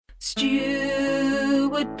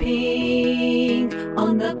Stuart Pink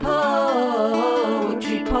on the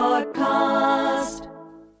Poetry Podcast.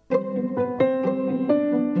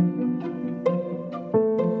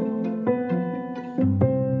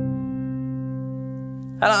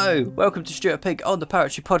 Hello, welcome to Stuart Pink on the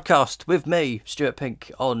Poetry Podcast with me, Stuart Pink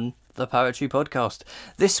on the Poetry Podcast.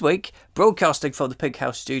 This week, broadcasting from the Pink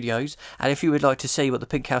House Studios, and if you would like to see what the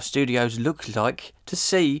Pink House Studios look like, to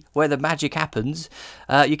see where the magic happens,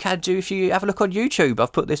 you can do if you have a look on YouTube.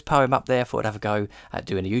 I've put this poem up there. Thought I'd have a go at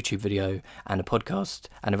doing a YouTube video and a podcast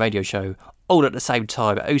and a radio show all at the same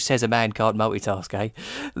time. Who says a man can't multitask, eh?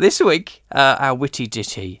 This week, our witty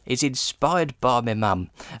ditty is inspired by my mum.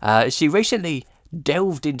 She recently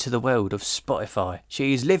delved into the world of Spotify.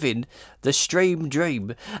 She is living the stream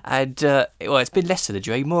dream, and it's been less than a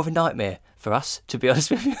dream, more of a nightmare for us, to be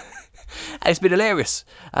honest with you. And it's been hilarious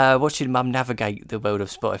watching Mum navigate the world of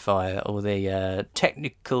Spotify, all the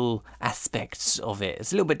technical aspects of it.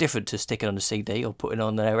 It's a little bit different to sticking on a CD or putting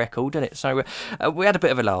on a record, isn't it? So we had a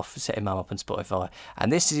bit of a laugh setting Mum up on Spotify,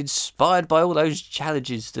 and this is inspired by all those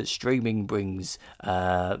challenges that streaming brings.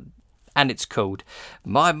 And it's called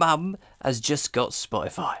My Mum Has Just Got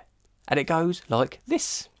Spotify. And it goes like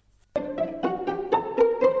this.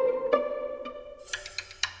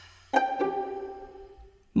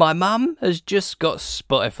 My mum has just got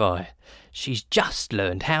Spotify. She's just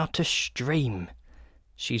learned how to stream.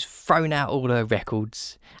 She's thrown out all her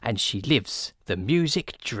records and she lives the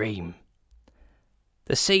music dream.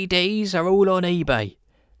 The CDs are all on eBay.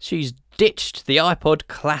 She's ditched the iPod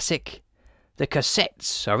Classic. The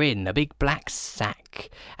cassettes are in a big black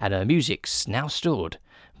sack, and her music's now stored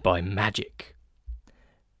by magic.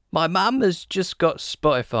 My mum has just got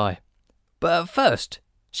Spotify, but at first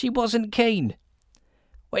she wasn't keen.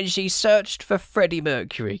 When she searched for Freddie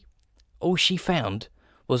Mercury, all she found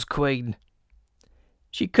was Queen.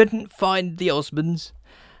 She couldn't find the Osmonds.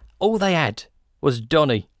 All they had was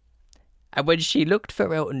Donny. And when she looked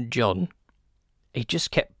for Elton John, he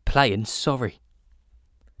just kept playing Sorry.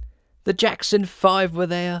 The Jackson 5 were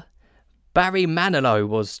there. Barry Manilow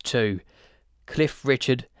was too. Cliff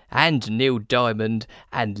Richard and Neil Diamond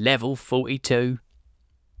and Level 42.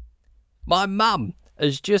 My mum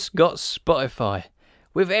has just got Spotify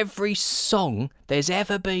with every song there's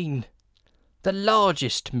ever been. The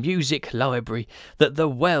largest music library that the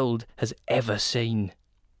world has ever seen.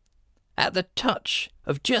 At the touch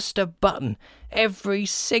of just a button, every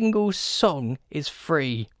single song is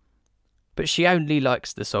free. But she only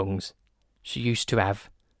likes the songs she used to have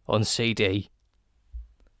on CD.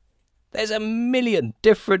 There's 1 million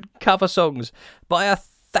different cover songs by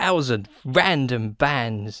 1,000 random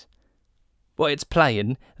bands. What it's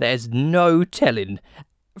playing, there's no telling.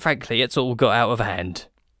 Frankly, it's all got out of hand.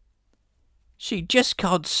 She just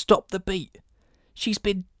can't stop the beat. She's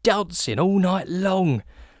been dancing all night long.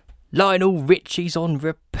 Lionel Richie's on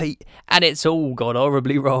repeat, and it's all gone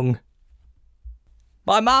horribly wrong.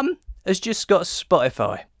 My mum has just got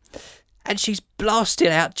Spotify, and she's blasting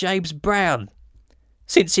out James Brown.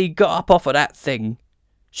 Since he got up off of that thing,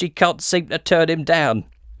 she can't seem to turn him down.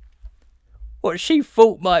 What she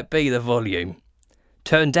thought might be the volume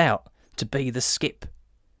turned out to be the skip.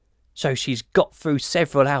 So she's got through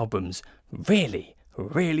several albums really,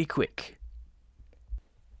 really quick.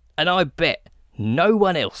 And I bet no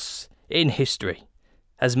one else in history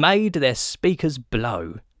has made their speakers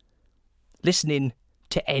blow listening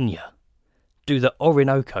to Enya do the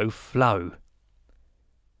Orinoco flow.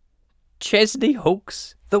 Chesney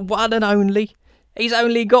Hawkes, the one and only, he's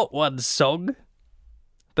only got one song.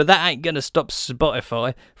 But that ain't gonna stop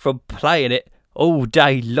Spotify from playing it all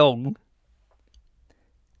day long.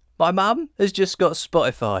 My mum has just got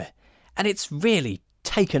Spotify, and it's really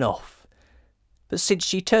taken off. But since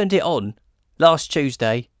she turned it on last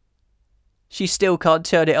Tuesday, she still can't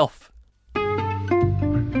turn it off.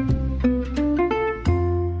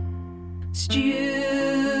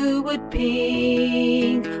 Stuart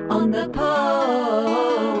Pink on the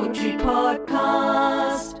Poetry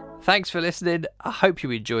Podcast. Thanks for listening. I hope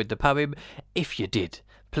you enjoyed the poem. If you did,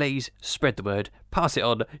 please spread the word, pass it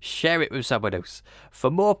on, share it with someone else.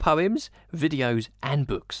 For more poems, videos and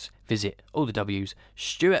books, visit all the W's,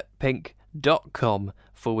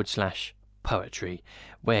 stuartpink.com/poetry,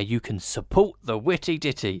 where you can support the witty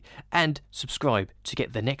ditty and subscribe to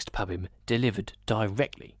get the next poem delivered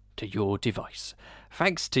directly to your device.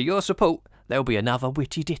 Thanks to your support, there'll be another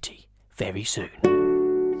witty ditty very soon.